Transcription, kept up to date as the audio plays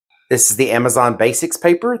This is the Amazon Basics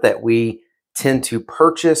paper that we tend to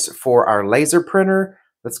purchase for our laser printer.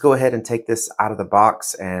 Let's go ahead and take this out of the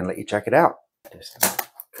box and let you check it out. Just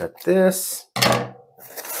cut this,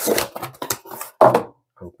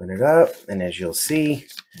 open it up, and as you'll see,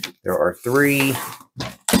 there are 3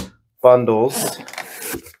 bundles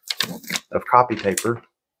of copy paper.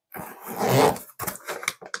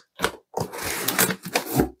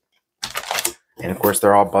 And of course,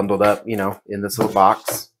 they're all bundled up, you know, in this little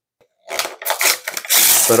box.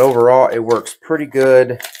 But overall, it works pretty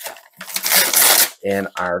good in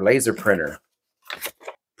our laser printer.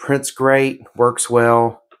 Prints great, works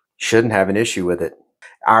well, shouldn't have an issue with it.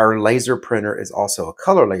 Our laser printer is also a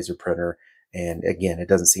color laser printer, and again, it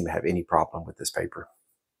doesn't seem to have any problem with this paper.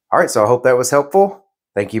 All right, so I hope that was helpful.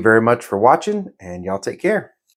 Thank you very much for watching, and y'all take care.